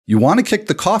You want to kick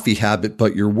the coffee habit,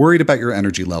 but you're worried about your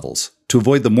energy levels. To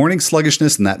avoid the morning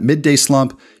sluggishness and that midday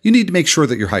slump, you need to make sure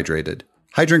that you're hydrated.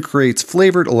 Hydrant creates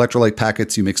flavored electrolyte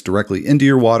packets you mix directly into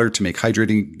your water to make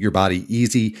hydrating your body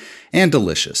easy and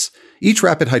delicious. Each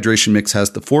rapid hydration mix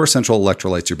has the 4 essential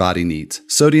electrolytes your body needs.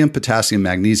 Sodium, potassium,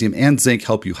 magnesium, and zinc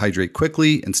help you hydrate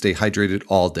quickly and stay hydrated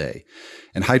all day.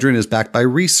 And Hydrant is backed by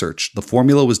research. The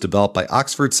formula was developed by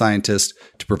Oxford scientists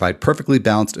to provide perfectly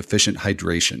balanced, efficient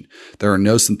hydration. There are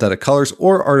no synthetic colors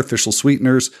or artificial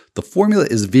sweeteners. The formula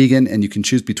is vegan, and you can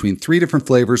choose between 3 different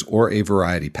flavors or a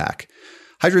variety pack.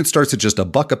 Hydrant starts at just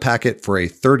 $1 a packet for a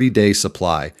 30-day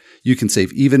supply. You can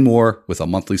save even more with a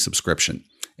monthly subscription.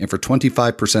 And for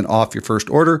 25% off your first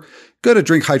order, go to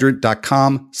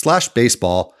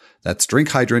drinkhydrant.com/baseball. That's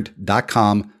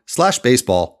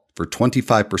drinkhydrant.com/baseball for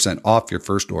 25% off your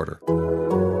first order.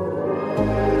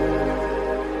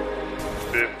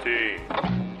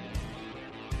 15.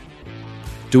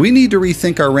 Do we need to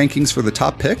rethink our rankings for the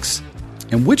top picks?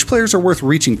 And which players are worth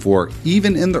reaching for,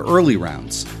 even in the early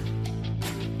rounds?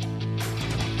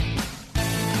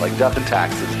 Like death and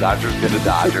taxes, Dodger's gonna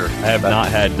Dodger. I have not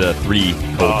had the 3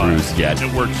 cold brews yet.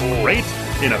 It works great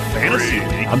in a fantasy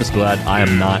league. I'm just glad I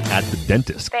am not at the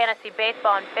dentist. Fantasy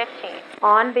Baseball in 15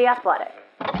 on The Athletic.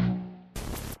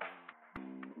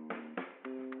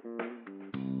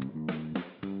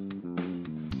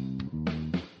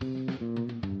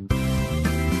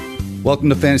 Welcome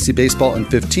to Fantasy Baseball in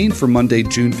 15 for Monday,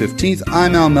 June 15th.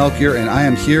 I'm Al Melchior, and I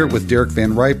am here with Derek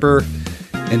Van Riper.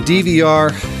 And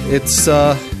DVR, it's,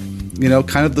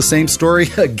 kind of the same story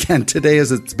again today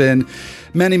as it's been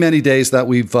many, many days that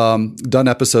we've done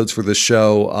episodes for this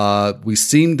show. We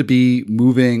seem to be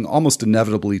moving almost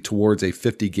inevitably towards a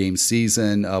 50-game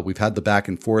season. We've had the back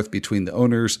and forth between the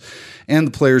owners and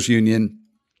the players' union.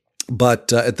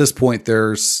 But at this point,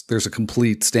 there's a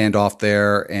complete standoff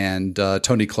there. And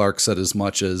Tony Clark said as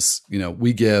much as,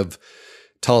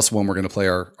 tell us when we're going to play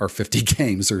our 50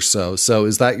 games or so. So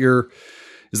is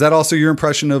that also your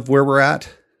impression of where we're at?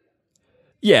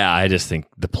 Yeah, I just think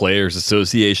the Players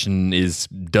Association is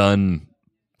done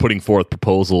putting forth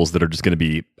proposals that are just going to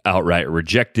be outright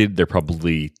rejected. They're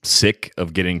probably sick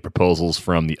of getting proposals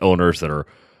from the owners that are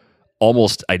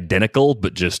almost identical,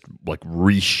 but just like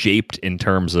reshaped in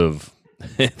terms of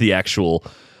the actual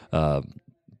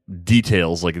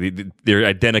details. Like they're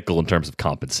identical in terms of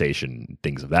compensation,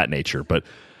 things of that nature. But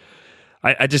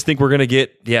I just think we're going to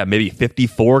get, maybe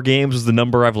 54 games is the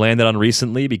number I've landed on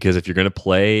recently, because if you're going to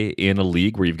play in a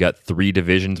league where you've got 3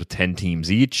 divisions with 10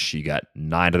 teams each, you got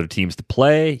 9 other teams to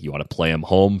play, you want to play them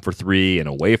home for 3 and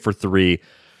away for 3,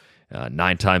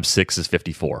 9 times 6 is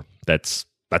 54. That's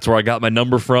where I got my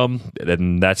number from,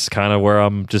 and that's kind of where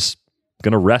I'm just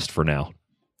going to rest for now.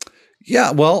 Yeah,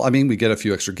 well, I mean, we get a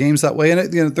few extra games that way,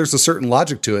 and there's a certain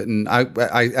logic to it. And I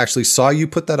actually saw you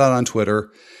put that out on Twitter,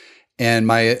 and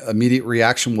my immediate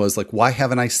reaction was like, why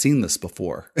haven't I seen this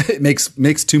before? It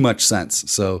makes too much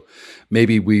sense. So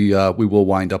maybe we will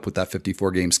wind up with that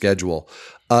 54-game schedule.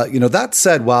 That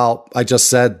said, while I just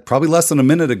said probably less than a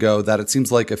minute ago that it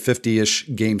seems like a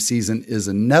 50-ish game season is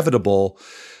inevitable,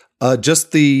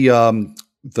 just the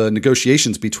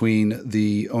negotiations between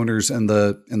the owners and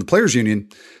the players union,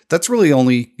 that's really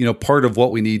only part of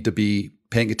what we need to be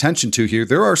paying attention to here.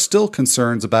 There are still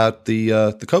concerns about the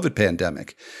COVID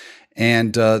pandemic.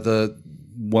 And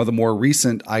one of the more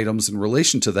recent items in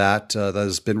relation to that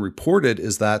has been reported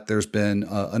is that there's been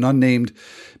an unnamed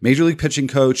Major League pitching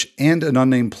coach and an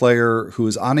unnamed player who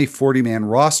is on a 40-man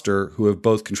roster who have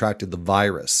both contracted the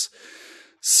virus.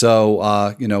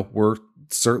 So, we're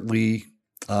certainly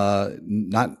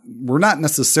we're not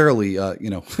necessarily,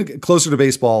 closer to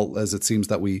baseball as it seems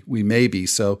that we may be.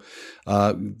 So,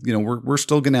 we're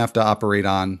still going to have to operate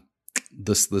on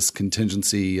this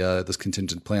contingency, this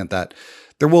contingent plan that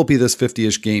there will be this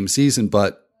 50-ish game season,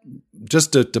 but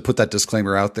just to put that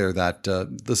disclaimer out there that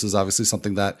this is obviously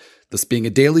something that, this being a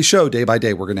daily show, day by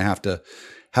day, we're going to have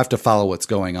to follow what's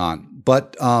going on.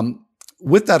 But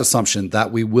with that assumption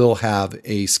that we will have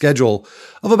a schedule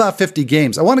of about 50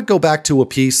 games, I want to go back to a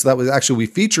piece that was actually we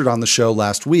featured on the show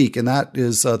last week, and that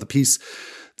is the piece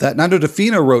that Nando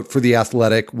DeFino wrote for The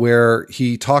Athletic, where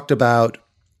he talked about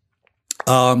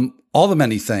all the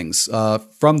many things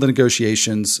from the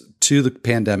negotiations to the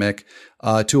pandemic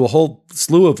to a whole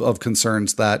slew of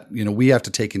concerns that we have to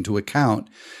take into account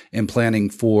in planning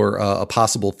for a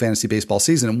possible fantasy baseball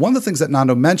season. And one of the things that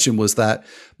Nando mentioned was that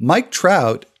Mike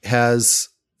Trout has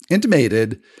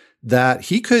intimated that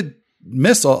he could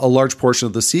miss a large portion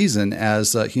of the season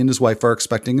as he and his wife are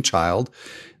expecting a child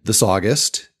this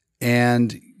August,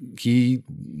 and he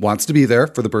wants to be there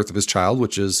for the birth of his child,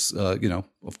 which is,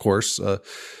 of course,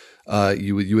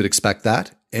 You would expect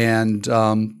that. And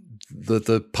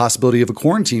the possibility of a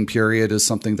quarantine period is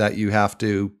something that you have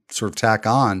to sort of tack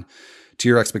on to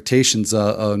your expectations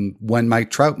on when Mike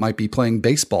Trout might be playing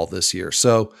baseball this year.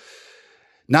 So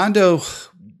Nando,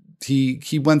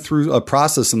 he went through a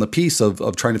process in the piece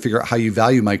of trying to figure out how you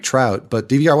value Mike Trout. But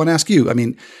DVR, I want to ask you, I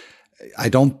mean, I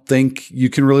don't think you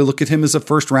can really look at him as a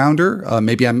first rounder.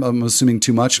 Maybe I'm assuming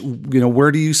too much.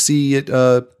 Where do you see it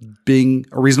being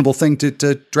a reasonable thing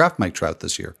to draft Mike Trout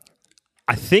this year?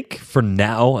 I think for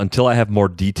now, until I have more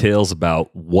details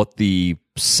about what the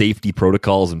safety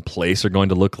protocols in place are going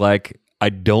to look like, I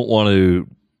don't want to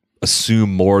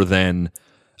assume more than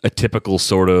a typical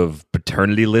sort of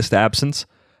paternity list absence.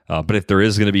 But if there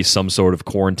is going to be some sort of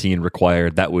quarantine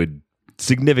required, that would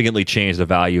significantly change the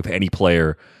value of any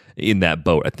player in that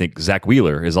boat. I think Zach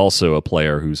Wheeler is also a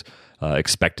player who's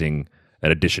expecting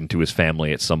an addition to his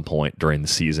family at some point during the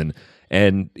season.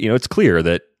 And, it's clear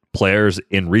that players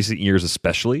in recent years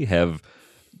especially have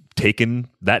taken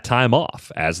that time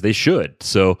off, as they should.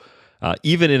 So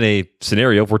even in a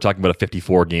scenario, if we're talking about a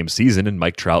 54-game season and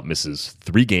Mike Trout misses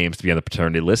 3 games to be on the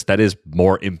paternity list, that is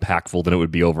more impactful than it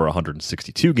would be over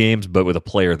 162 games. But with a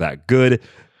player that good,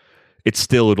 it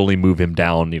still would only move him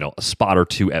down, a spot or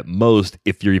 2 at most,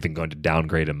 if you're even going to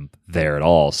downgrade him there at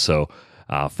all. So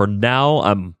for now,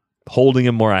 I'm holding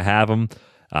him where I have him.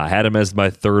 I had him as my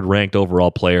 3rd ranked overall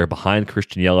player behind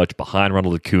Christian Yelich, behind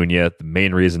Ronald Acuna. The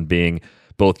main reason being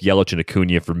both Yelich and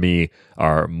Acuna for me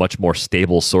are much more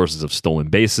stable sources of stolen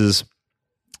bases.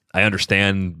 I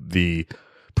understand the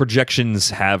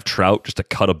projections have Trout just a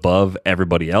cut above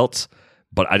everybody else,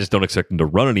 but I just don't expect him to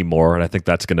run anymore, and I think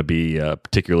that's going to be a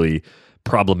particularly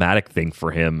problematic thing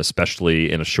for him,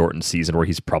 especially in a shortened season where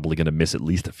he's probably going to miss at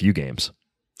least a few games.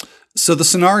 So the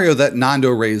scenario that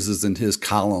Nando raises in his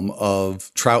column of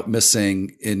Trout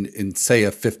missing in say,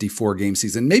 a 54-game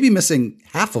season, maybe missing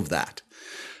half of that,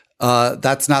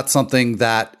 that's not something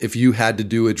that if you had to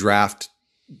do a draft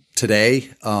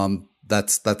today,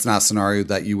 that's not a scenario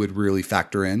that you would really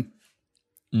factor in.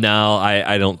 No,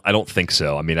 I don't think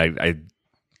so. I mean, I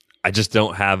just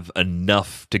don't have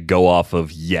enough to go off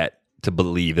of yet to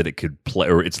believe that it could play,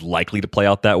 or it's likely to play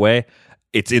out that way.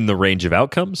 It's in the range of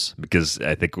outcomes because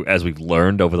I think, as we've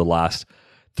learned over the last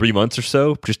 3 months or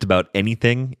so, just about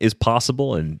anything is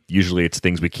possible, and usually it's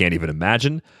things we can't even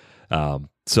imagine.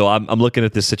 So I'm looking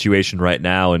at this situation right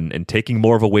now and taking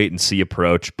more of a wait and see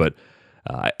approach. But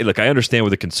look, I understand where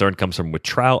the concern comes from with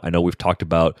Trout. I know we've talked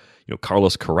about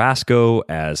Carlos Carrasco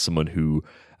as someone who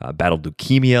battled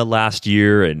leukemia last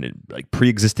year and like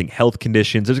pre-existing health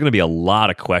conditions. There's going to be a lot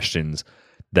of questions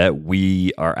that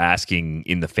we are asking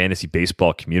in the fantasy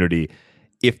baseball community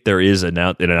if there is an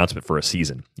announcement for a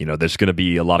season. There's going to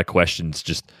be a lot of questions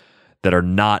just that are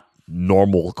not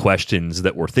normal questions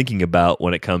that we're thinking about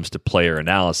when it comes to player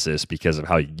analysis because of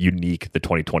how unique the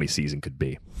 2020 season could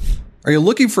be. Are you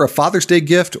looking for a Father's Day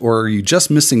gift, or are you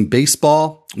just missing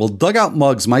baseball? Well, Dugout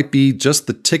Mugs might be just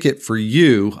the ticket for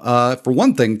you. For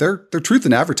one thing, they're truth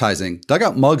in advertising.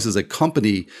 Dugout Mugs is a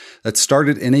company that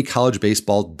started in a college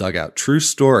baseball dugout. True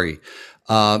story.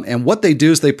 And what they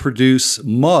do is they produce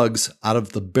mugs out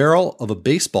of the barrel of a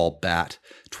baseball bat.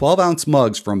 12-ounce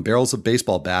mugs from barrels of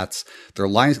baseball bats. They're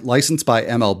licensed by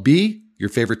MLB. Your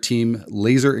favorite team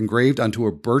laser engraved onto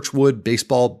a birchwood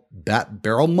baseball bat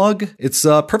barrel mug. It's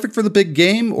perfect for the big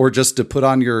game or just to put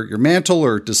on your mantle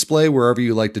or display wherever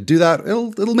you like to do that.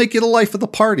 It'll make it a life of the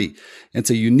party. It's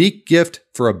a unique gift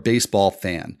for a baseball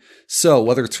fan. So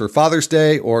whether it's for Father's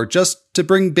Day or just to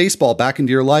bring baseball back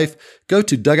into your life, go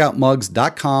to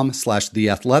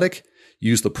dugoutmugs.com/theathletic.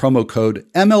 Use the promo code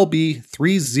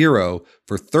MLB30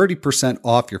 for 30%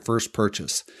 off your first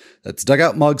purchase. That's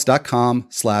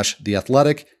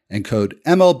dugoutmugs.com/theathletic and code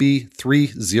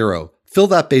MLB30. Fill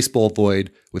that baseball void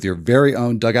with your very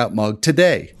own Dugout Mug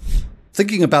today.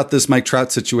 Thinking about this Mike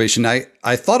Trout situation, I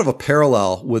thought of a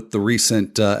parallel with the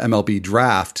recent MLB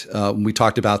draft. When we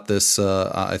talked about this,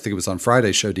 I think it was on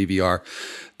Friday's show, DVR,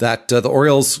 that the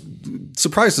Orioles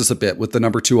surprised us a bit with the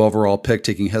number 2 overall pick,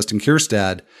 taking Heston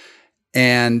Kjerstad.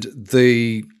 And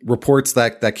the reports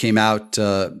that came out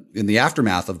in the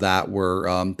aftermath of that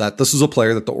were that this was a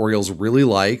player that the Orioles really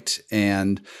liked,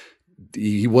 and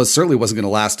he certainly wasn't going to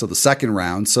last till the second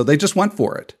round, so they just went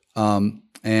for it.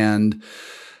 And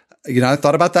I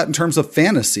thought about that in terms of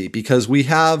fantasy because we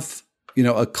have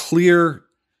a clear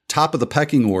top of the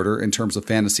pecking order in terms of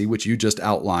fantasy, which you just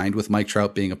outlined with Mike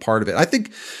Trout being a part of it. I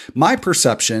think my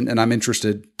perception, and I'm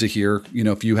interested to hear,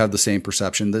 if you have the same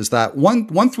perception, is that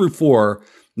 1 through 4,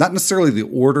 not necessarily the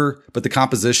order, but the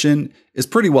composition is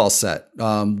pretty well set.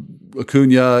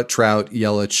 Acuna, Trout,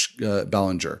 Yelich,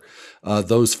 Bellinger,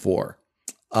 those 4.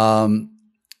 And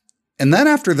then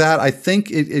after that, I think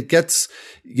it gets,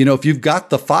 if you've got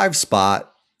the 5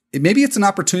 spot, maybe it's an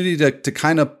opportunity to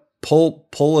kind of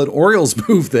pull an Orioles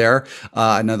move there.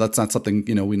 I know that's not something,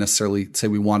 we necessarily say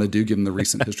we want to do given the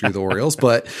recent history of the Orioles,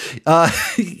 but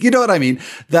you know what I mean?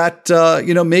 That,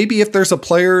 maybe if there's a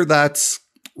player that's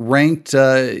ranked,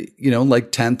 like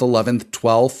 10th, 11th,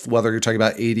 12th, whether you're talking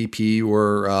about ADP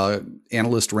or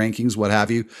analyst rankings, what have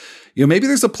you, maybe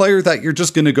there's a player that you're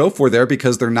just going to go for there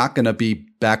because they're not going to be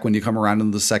back when you come around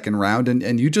in the second round.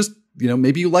 And you just,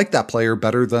 maybe you like that player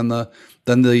better than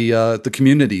the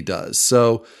community does.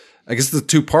 So I guess the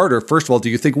 2-parter, first of all, do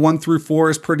you think 1 through 4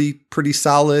 is pretty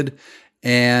solid?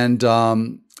 And,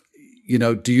 do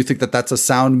you think that that's a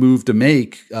sound move to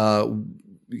make?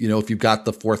 If you've got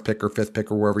the 4th pick or 5th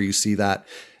pick or wherever you see that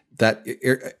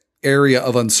area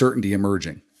of uncertainty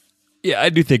emerging. Yeah, I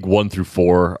do think 1 through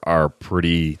 4 are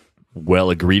pretty well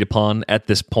agreed upon at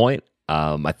this point.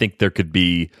 I think there could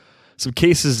be some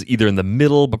cases either in the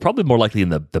middle, but probably more likely in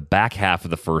the back half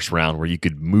of the first round where you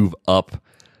could move up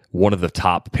one of the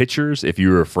top pitchers if you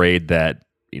were afraid that,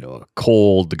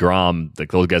 Cole, DeGrom,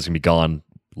 like those guys are going to be gone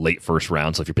late first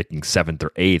round. So if you're picking 7th or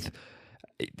 8th,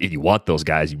 if you want those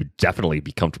guys, you would definitely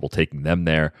be comfortable taking them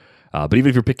there. But even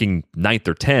if you're picking 9th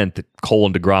or 10th, Cole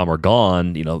and DeGrom are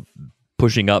gone,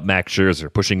 pushing up Max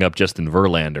Scherzer, pushing up Justin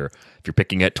Verlander. If you're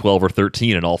picking at 12 or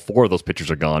 13 and all 4 of those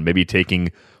pitchers are gone, maybe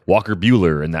taking Walker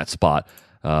Buehler in that spot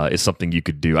is something you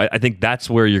could do. I think that's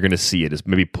where you're going to see it, is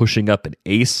maybe pushing up an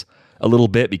ace a little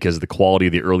bit because the quality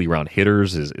of the early round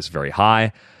hitters is very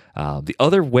high. The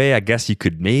other way I guess you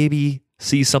could maybe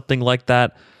see something like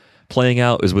that playing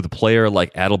out is with a player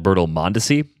like Adalberto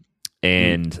Mondesi.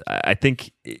 And I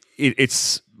think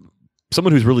it's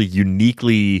someone who's really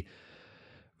uniquely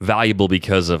valuable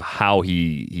because of how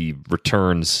he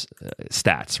returns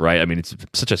stats, right? I mean, it's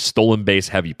such a stolen base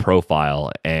heavy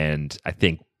profile. And I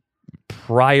think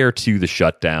prior to the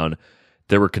shutdown,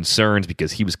 there were concerns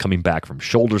because he was coming back from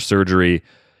shoulder surgery,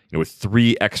 with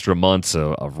 3 extra months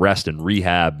of rest and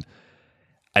rehab.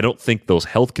 I don't think those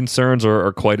health concerns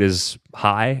are quite as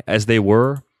high as they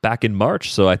were back in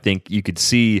March. So I think you could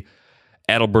see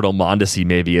Adalberto Mondesi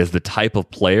maybe as the type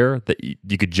of player that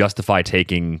you could justify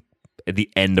taking at the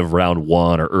end of round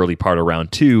 1 or early part of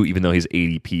round 2, even though his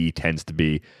ADP tends to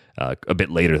be a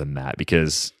bit later than that,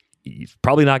 because he's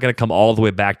probably not going to come all the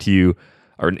way back to you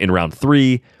or in round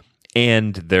 3.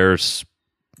 And there's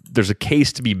a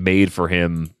case to be made for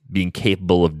him being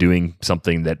capable of doing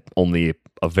something that only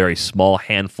a very small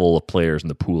handful of players in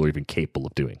the pool are even capable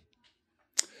of doing.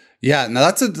 Yeah, now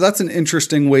that's an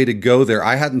interesting way to go there.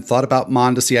 I hadn't thought about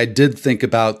Mondesi. I did think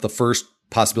about the first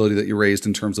possibility that you raised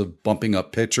in terms of bumping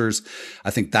up pitchers.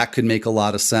 I think that could make a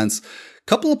lot of sense. A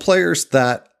couple of players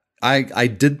that I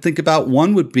did think about.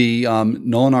 One would be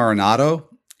Nolan Arenado.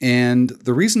 And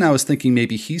the reason I was thinking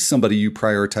maybe he's somebody you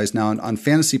prioritize now on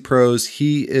Fantasy Pros,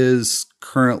 he is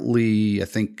currently, I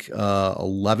think,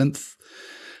 11th.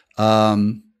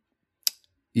 In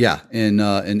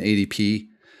ADP.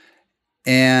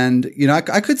 And,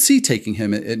 I could see taking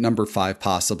him at number 5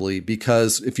 possibly,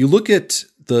 because if you look at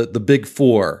the big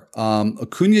 4,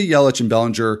 Acuna, Yelich, and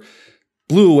Bellinger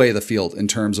blew away the field in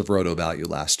terms of roto value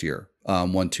last year.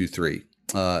 1, 2, 3.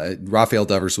 Rafael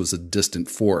Devers was a distant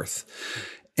 4th.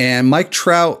 And Mike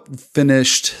Trout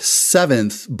finished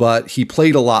 7th, but he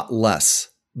played a lot less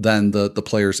than the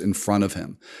players in front of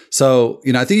him. So,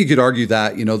 I think you could argue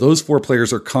that, those 4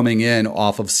 players are coming in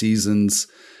off of seasons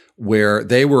where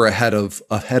they were ahead of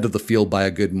the field by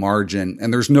a good margin.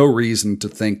 And there's no reason to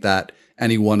think that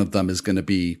any one of them is going to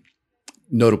be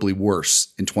notably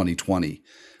worse in 2020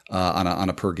 on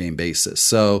a per game basis.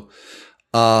 So,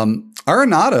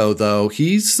 Arenado, though,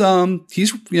 he's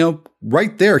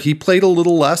right there. He played a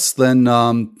little less than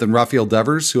Rafael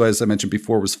Devers, who, as I mentioned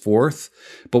before, was 4th,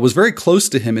 but was very close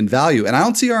to him in value. And I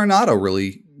don't see Arenado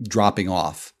really dropping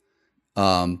off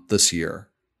this year.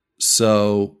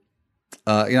 So,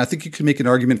 I think you could make an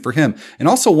argument for him, and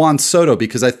also Juan Soto,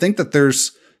 because I think that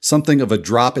there's something of a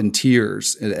drop in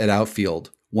tiers at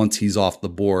outfield once he's off the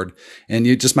board, and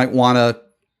you just might want to,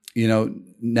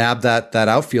 nab that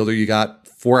outfielder. You got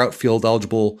 4 outfield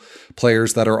eligible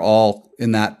players that are all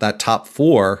in that top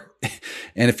 4.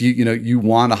 And if you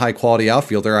want a high quality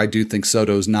outfielder, I do think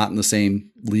Soto's not in the same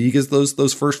league as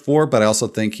those first 4, but I also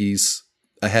think he's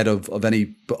ahead of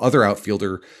any other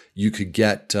outfielder you could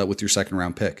get with your second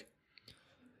round pick.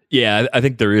 Yeah, I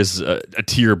think there is a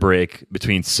tier break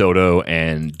between Soto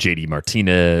and JD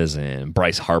Martinez and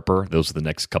Bryce Harper. Those are the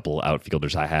next couple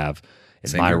outfielders I have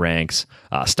in my ranks.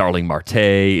 Starling Marte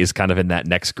is kind of in that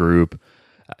next group.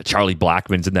 Charlie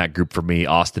Blackmon's in that group for me.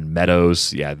 Austin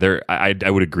Meadows. Yeah, I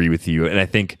would agree with you. And I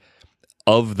think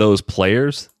of those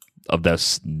players, of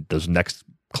those next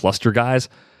cluster guys,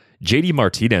 JD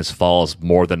Martinez falls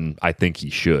more than I think he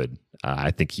should.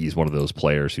 I think he's one of those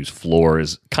players whose floor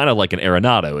is kind of like an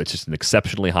Arenado. It's just an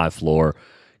exceptionally high floor,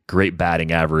 great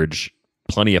batting average,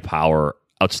 plenty of power,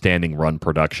 outstanding run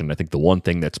production. I think the one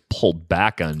thing that's pulled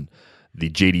back on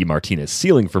the JD Martinez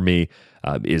ceiling for me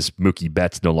is Mookie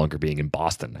Betts no longer being in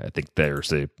Boston. I think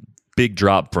there's a big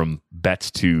drop from Betts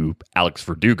to Alex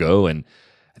Verdugo, and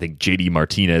I think JD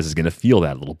Martinez is going to feel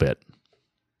that a little bit.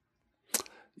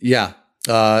 Yeah,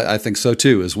 I think so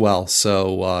too as well.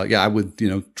 So I would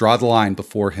draw the line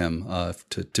before him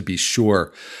to be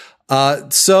sure.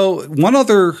 So one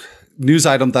other news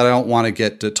item that I don't want to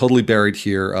get totally buried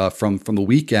here from the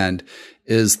weekend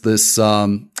is this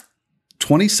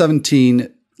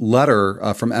 2017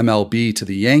 letter from MLB to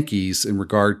the Yankees in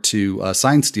regard to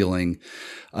sign stealing.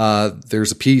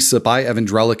 There's a piece by Evan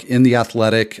Drellich in The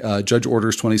Athletic. Judge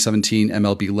orders 2017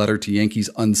 MLB letter to Yankees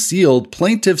unsealed.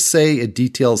 Plaintiffs say it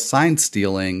details sign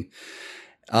stealing.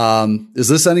 Is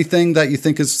this anything that you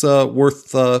think is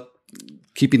worth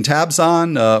keeping tabs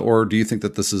on, or do you think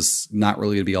that this is not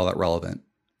really going to be all that relevant?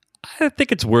 I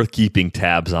think it's worth keeping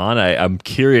tabs on. I'm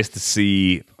curious to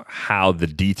see how the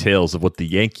details of what the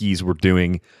Yankees were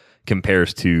doing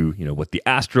compares to what the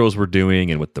Astros were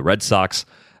doing and what the Red Sox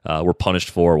were punished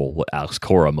for. Well, what Alex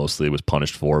Cora mostly was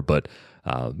punished for, but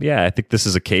I think this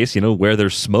is a case. Where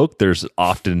there's smoke, there's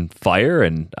often fire,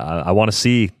 and I want to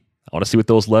see what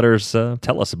those letters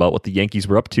tell us about what the Yankees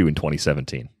were up to in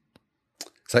 2017.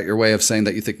 Is that your way of saying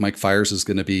that you think Mike Fiers is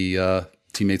going to be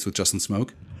teammates with Justin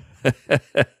Smoke?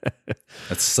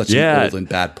 That's such an old and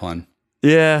bad pun.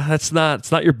 Yeah, it's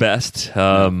not your best.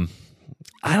 I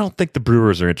don't think the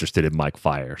Brewers are interested in Mike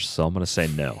Fiers, so I'm going to say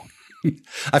no.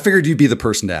 I figured you'd be the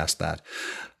person to ask that.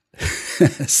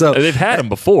 So they've had him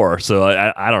before, so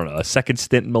I don't know. A second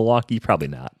stint in Milwaukee, probably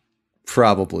not.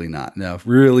 Probably not. No,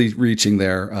 really reaching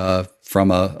there from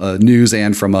a news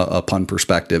and from a pun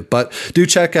perspective. But do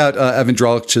check out Evan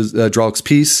Drellich's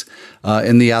piece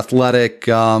in The Athletic.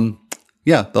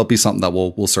 There'll be something that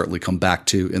we'll certainly come back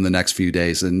to in the next few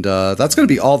days. And that's going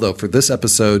to be all, though, for this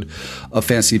episode of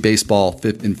Fantasy Baseball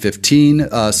 5 in 15.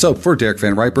 So for Derek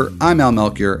Van Riper, I'm Al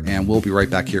Melchior, and we'll be right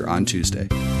back here on Tuesday.